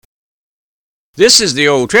This is the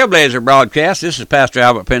Old Trailblazer broadcast. This is Pastor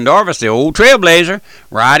Albert Pendarvis, the Old Trailblazer,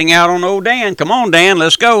 riding out on old Dan. Come on, Dan,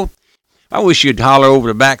 let's go. I wish you'd holler over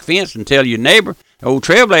the back fence and tell your neighbor, the Old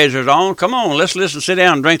Trailblazer's on. Come on, let's listen, sit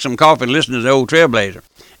down and drink some coffee and listen to the Old Trailblazer.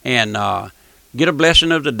 And get a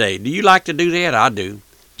blessing of the day. Do you like to do that? I do.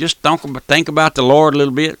 Just think about the Lord a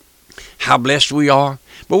little bit, how blessed we are.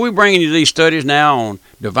 But we're bringing you these studies now on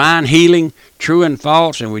divine healing, true and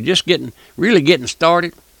false, and we're just really getting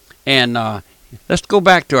started. And let's go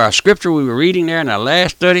back to our scripture we were reading there in our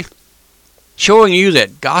last study, showing you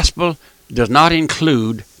that gospel does not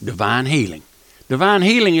include divine healing. Divine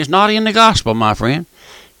healing is not in the gospel, my friend.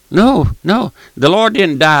 No. The Lord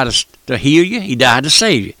didn't die to heal you. He died to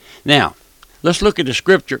save you. Now, let's look at the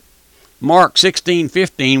scripture. Mark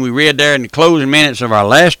 16:15, we read there in the closing minutes of our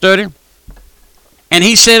last study. And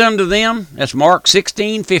he said unto them, that's Mark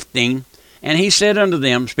 16:15, and he said unto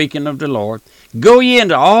them, speaking of the Lord, go ye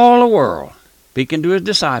into all the world, speaking to his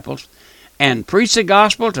disciples, and preach the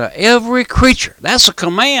gospel to every creature. That's a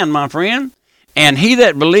command, my friend. And he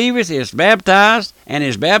that believeth is baptized, and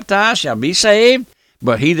is baptized shall be saved,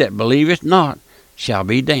 but he that believeth not shall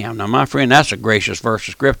be damned. Now, my friend, that's a gracious verse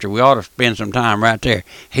of scripture. We ought to spend some time right there.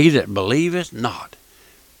 He that believeth not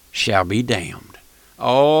shall be damned.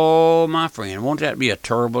 Oh, my friend, won't that be a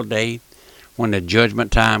terrible day when the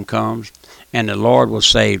judgment time comes and the Lord will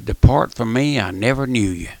say, depart from me, I never knew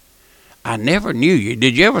you. I never knew you.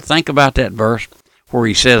 Did you ever think about that verse where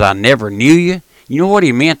he says, I never knew you? You know what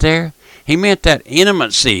he meant there? He meant that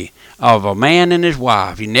intimacy of a man and his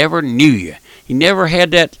wife. He never knew you. He never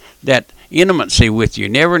had that intimacy with you.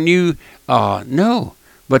 Never knew, no.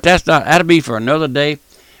 But that'll be for another day.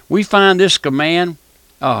 We find this command,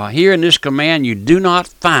 here in this command, you do not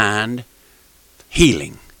find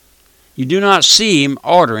healing. You do not see him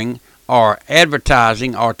ordering or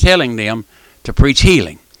advertising or telling them to preach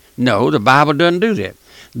healing. No, the Bible doesn't do that.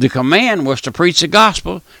 The command was to preach the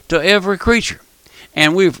gospel to every creature,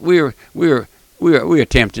 and we're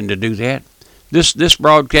attempting to do that. This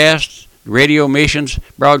broadcast, radio missions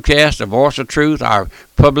broadcast, the Voice of Truth, our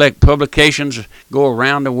publications go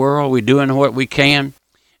around the world. We're doing what we can,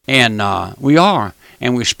 and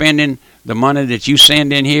we're spending the money that you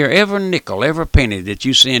send in here. Every nickel, every penny that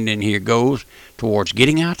you send in here goes towards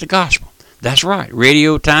getting out the gospel. That's right.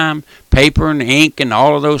 Radio time, paper and ink and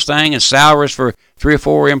all of those things, and salaries for 3 or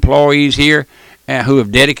 4 employees here who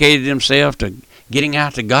have dedicated themselves to getting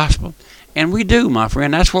out the gospel. And we do, my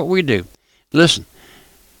friend. That's what we do. Listen,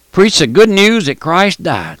 preach the good news that Christ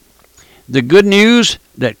died. The good news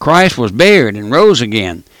that Christ was buried and rose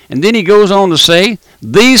again. And then he goes on to say,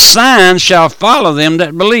 these signs shall follow them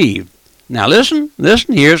that believe. Now listen,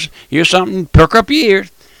 here's something, perk up your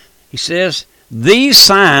ears. He says, these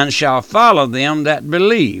signs shall follow them that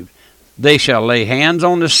believe. They shall lay hands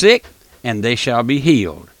on the sick, and they shall be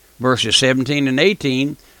healed. Verses 17 and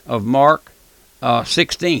 18 of Mark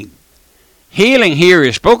 16. Healing here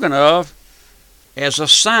is spoken of as a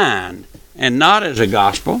sign and not as a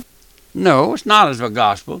gospel. No, it's not as a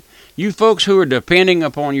gospel. You folks who are depending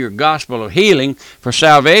upon your gospel of healing for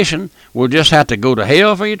salvation will just have to go to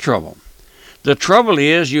hell for your trouble. The trouble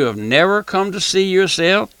is you have never come to see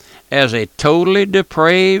yourself as a totally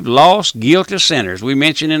depraved, lost, guilty sinner. As we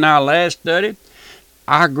mentioned in our last study,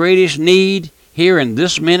 our greatest need here in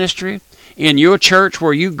this ministry, in your church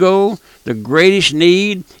where you go, the greatest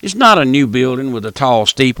need is not a new building with a tall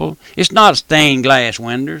steeple. It's not stained glass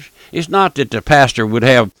windows. It's not that the pastor would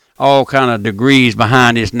have all kind of degrees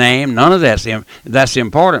behind his name. None of that's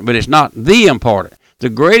important, but it's not the important. The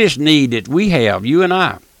greatest need that we have, you and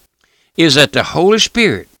I, is that the Holy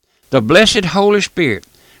Spirit, the blessed Holy Spirit,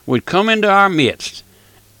 would come into our midst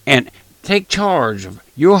and take charge of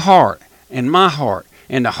your heart and my heart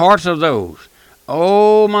and the hearts of those.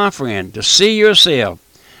 Oh, my friend, to see yourself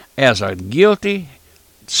as a guilty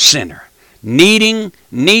sinner, needing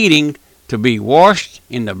to be washed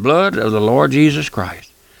in the blood of the Lord Jesus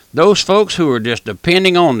Christ. Those folks who are just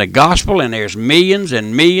depending on the gospel, and there's millions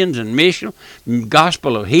and millions and millions,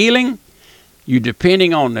 gospel of healing, you're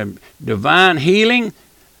depending on the divine healing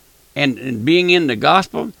and being in the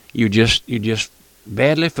gospel, you just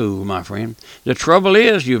badly fooled, my friend. The trouble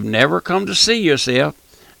is you've never come to see yourself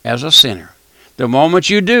as a sinner. The moment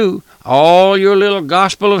you do, all your little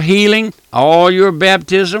gospel of healing, all your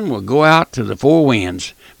baptism will go out to the 4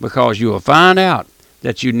 winds, because you will find out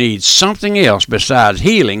that you need something else besides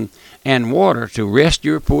healing and water to rest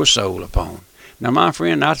your poor soul upon. Now, my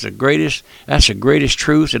friend, that's the greatest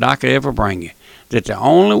truth that I could ever bring you. That the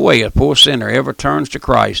only way a poor sinner ever turns to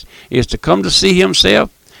Christ is to come to see himself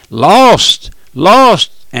lost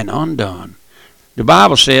and undone. The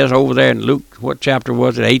Bible says over there in Luke, what chapter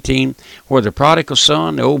was it, 18, where the prodigal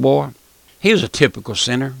son, the old boy, he was a typical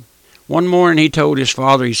sinner. One morning he told his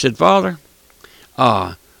father, he said, Father,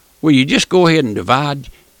 will you just go ahead and divide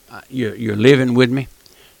your living with me?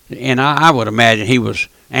 And I would imagine he was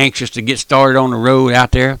anxious to get started on the road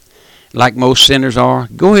out there, like most sinners are.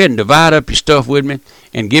 Go ahead and divide up your stuff with me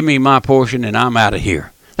and give me my portion, and I'm out of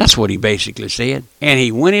here. That's what he basically said. And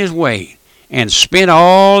he went his way and spent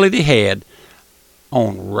all that he had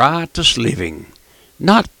on riotous living.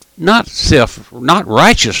 Not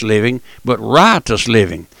righteous living, but riotous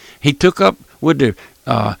living. He took up with the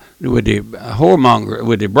whoremonger,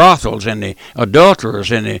 with the brothels and the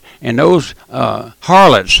adulterers and those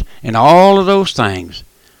harlots and all of those things.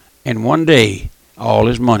 And one day, all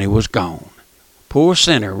his money was gone. Poor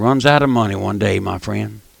sinner runs out of money one day, my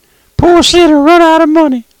friend. Poor sinner run out of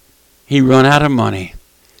money. He run out of money,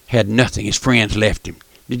 had nothing. His friends left him.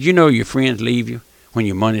 Did you know your friends leave you when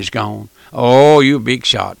your money's gone? Oh, you a big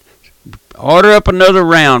shot. Order up another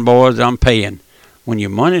round, boys. I'm paying. When your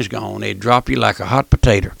money's gone, they drop you like a hot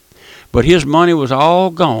potato. But his money was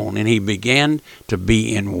all gone, and he began to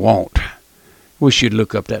be in want. Wish you'd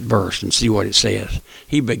look up that verse and see what it says.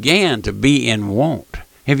 He began to be in want.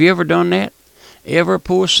 Have you ever done that? Every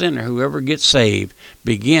poor sinner who ever gets saved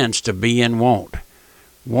begins to be in want.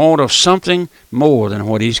 Want of something more than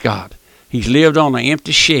what he's got. He's lived on an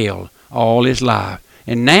empty shell all his life.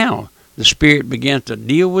 And now the Spirit begins to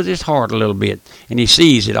deal with his heart a little bit. And he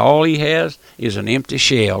sees that all he has is an empty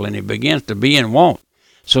shell. And he begins to be in want.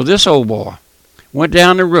 So this old boy went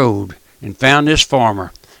down the road and found this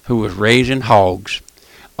farmer who was raising hogs.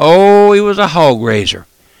 Oh, he was a hog raiser.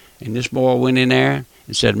 And this boy went in there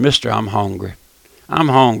and said, Mister, I'm hungry. I'm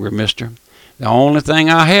hungry, mister. The only thing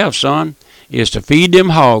I have, son, is to feed them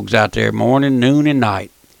hogs out there morning, noon, and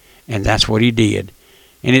night. And that's what he did.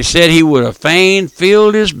 And it said he would have fain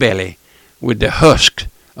filled his belly with the husk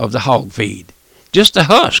of the hog feed. Just the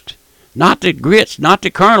husk. Not the grits, not the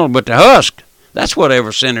kernel, but the husk. That's what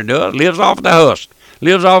every sinner does. Lives off of the husk.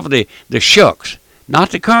 Lives off of the shucks.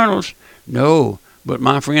 Not the kernels. No. But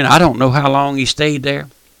my friend, I don't know how long he stayed there.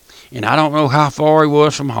 And I don't know how far he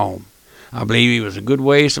was from home. I believe he was a good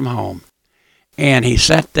ways from home. And he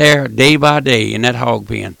sat there day by day in that hog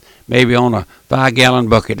pen, maybe on a 5-gallon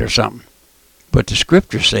bucket or something. But the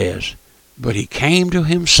scripture says, but he came to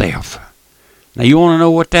himself. Now you want to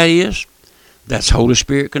know what that is? That's Holy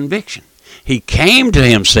Spirit conviction. He came to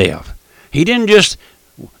himself. He didn't just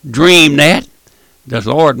dream that. The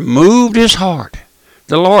Lord moved his heart.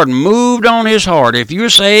 The Lord moved on his heart. If you're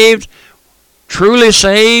saved, truly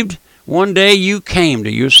saved, one day you came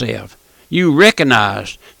to yourself. You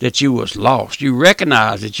recognized that you was lost. You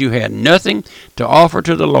recognized that you had nothing to offer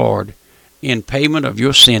to the Lord in payment of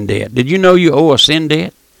your sin debt. Did you know you owe a sin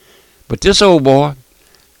debt? But this old boy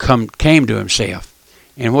came to himself.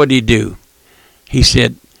 And what did he do? He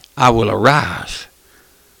said, I will arise.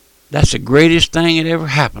 That's the greatest thing that ever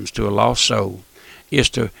happens to a lost soul, is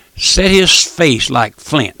to set his face like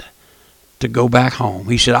flint to go back home.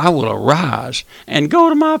 He said, I will arise and go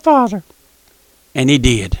to my father. And he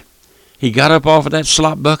did. He got up off of that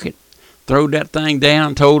slop bucket, throwed that thing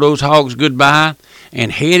down, told those hogs goodbye,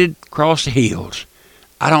 and headed across the hills.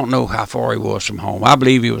 I don't know how far he was from home. I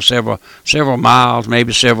believe he was several miles,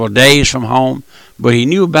 maybe several days from home, but he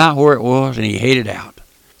knew about where it was, and he headed out.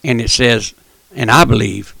 And it says, and I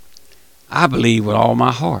believe with all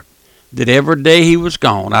my heart, that every day he was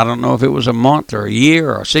gone, I don't know if it was a month or a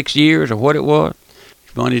year or 6 years or what it was,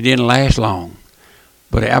 his money didn't last long.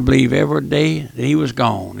 But I believe every day that he was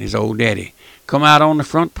gone, his old daddy come out on the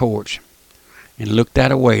front porch and looked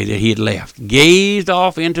that way that he had left, gazed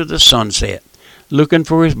off into the sunset, looking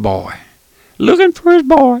for his boy. Looking for his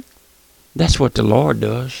boy. That's what the Lord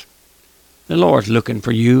does. The Lord's looking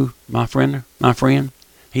for you, my friend.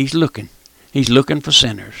 He's looking. He's looking for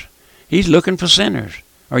sinners. He's looking for sinners.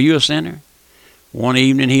 Are you a sinner? One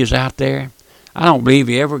evening he was out there. I don't believe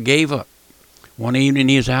he ever gave up. One evening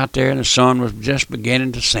he was out there and the sun was just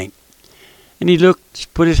beginning to sink. And he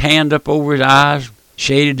looked, put his hand up over his eyes,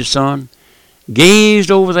 shaded the sun, gazed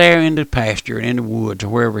over there in the pasture and in the woods or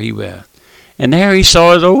wherever he was. And there he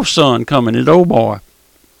saw his old son coming, his old boy,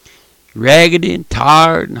 raggedy and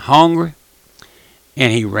tired and hungry.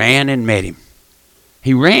 And he ran and met him.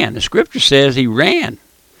 He ran. The scripture says he ran.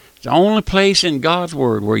 It's the only place in God's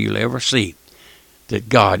word where you'll ever see that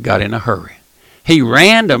God got in a hurry. He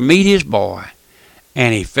ran to meet his boy.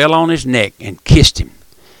 And he fell on his neck and kissed him.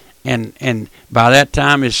 And by that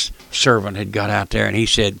time his servant had got out there and he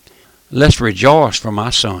said, let's rejoice for my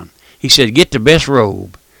son. He said, get the best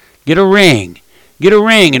robe. Get a ring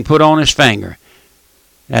and put on his finger.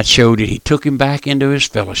 that showed that he took him back into his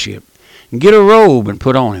fellowship. And get a robe and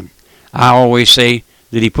put on him. I always say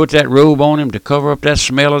that he put that robe on him to cover up that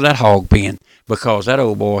smell of that hog pen, because that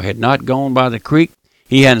old boy had not gone by the creek.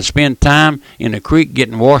 He hadn't spent time in the creek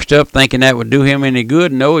getting washed up thinking that would do him any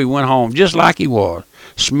good. No, he went home just like he was,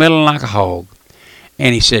 smelling like a hog.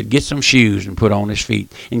 And he said, get some shoes and put on his feet,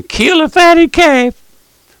 and kill a fatted calf,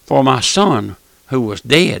 for my son who was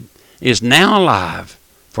dead is now alive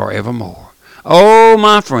forevermore. Oh,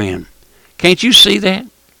 my friend, can't you see that?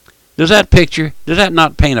 Does that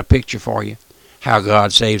not paint a picture for you? How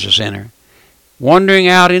God saves a sinner. Wandering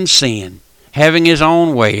out in sin, having his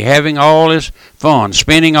own way, having all his fun,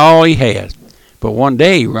 spending all he has. But one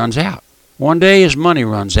day he runs out. One day his money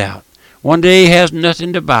runs out. One day he has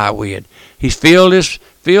nothing to buy with. He's full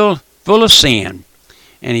of sin.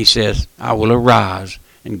 And he says, I will arise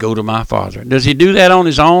and go to my Father. Does he do that on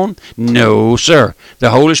his own? No, sir.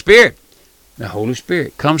 The Holy Spirit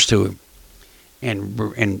comes to him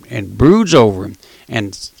and broods over him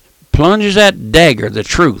and plunges that dagger, the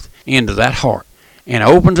truth, into that heart, and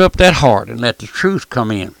opens up that heart and let the truth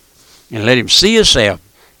come in and let him see himself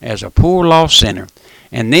as a poor lost sinner.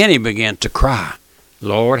 And then he began to cry,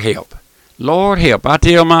 Lord, help. Lord, help. I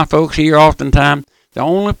tell my folks here oftentimes, the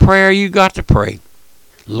only prayer you got to pray,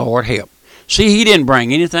 Lord, help. See, he didn't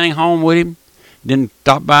bring anything home with him. Didn't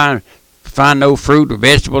stop by and find no fruit or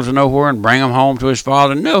vegetables or nowhere and bring them home to his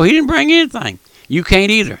father. No, he didn't bring anything. You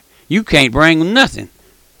can't either. You can't bring nothing.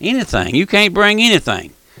 Anything. You can't bring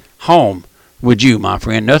anything home with you, my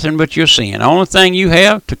friend. Nothing but your sin. The only thing you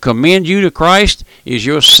have to commend you to Christ is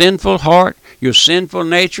your sinful heart, your sinful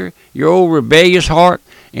nature, your old rebellious heart,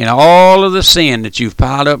 and all of the sin that you've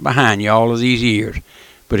piled up behind you all of these years.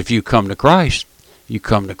 But if you come to Christ,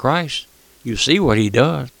 you see what he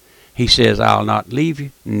does. He says, I'll not leave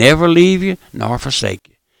you, never leave you, nor forsake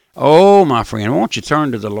you. Oh, my friend, won't you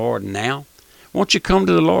turn to the Lord now? Won't you come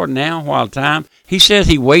to the Lord now while time? He says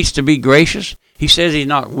he waits to be gracious. He says he's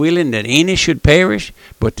not willing that any should perish,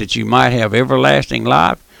 but that you might have everlasting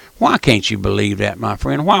life. Why can't you believe that, my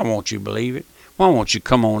friend? Why won't you believe it? Why won't you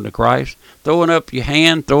come on to Christ? Throwing up your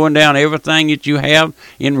hand, throwing down everything that you have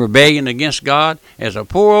in rebellion against God as a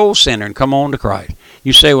poor old sinner, and come on to Christ.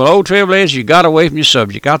 You say, well, old Trailblazer, you got away from your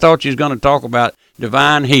subject. I thought you was going to talk about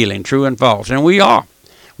divine healing, true and false. And we are.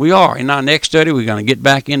 We are. In our next study, we're going to get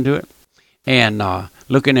back into it and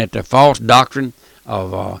looking at the false doctrine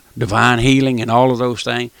of divine healing and all of those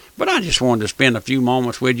things. But I just wanted to spend a few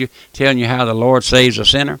moments with you telling you how the Lord saves a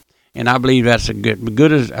sinner. And I believe that's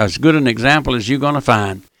as good an example as you're going to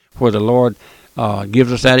find where the Lord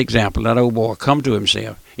gives us that example. That old boy come to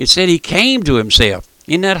himself. It said he came to himself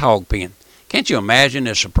in that hog pen. Can't you imagine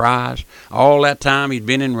the surprise? All that time he'd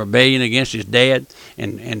been in rebellion against his dad,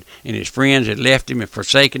 and his friends had left him and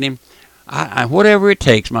forsaken him. Whatever it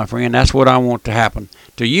takes, my friend, that's what I want to happen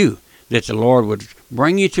to you, that the Lord would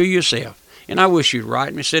bring you to yourself. And I wish you'd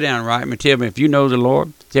write me, sit down and write me, tell me if you know the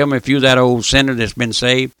Lord, tell me if you're that old sinner that's been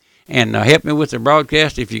saved, and help me with the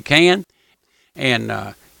broadcast if you can,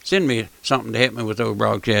 and send me something to help me with those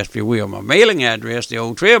broadcasts if you will. My mailing address, the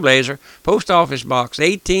Old Trailblazer, Post Office Box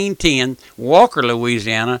 1810, Walker,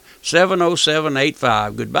 Louisiana,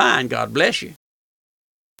 70785. Goodbye, and God bless you.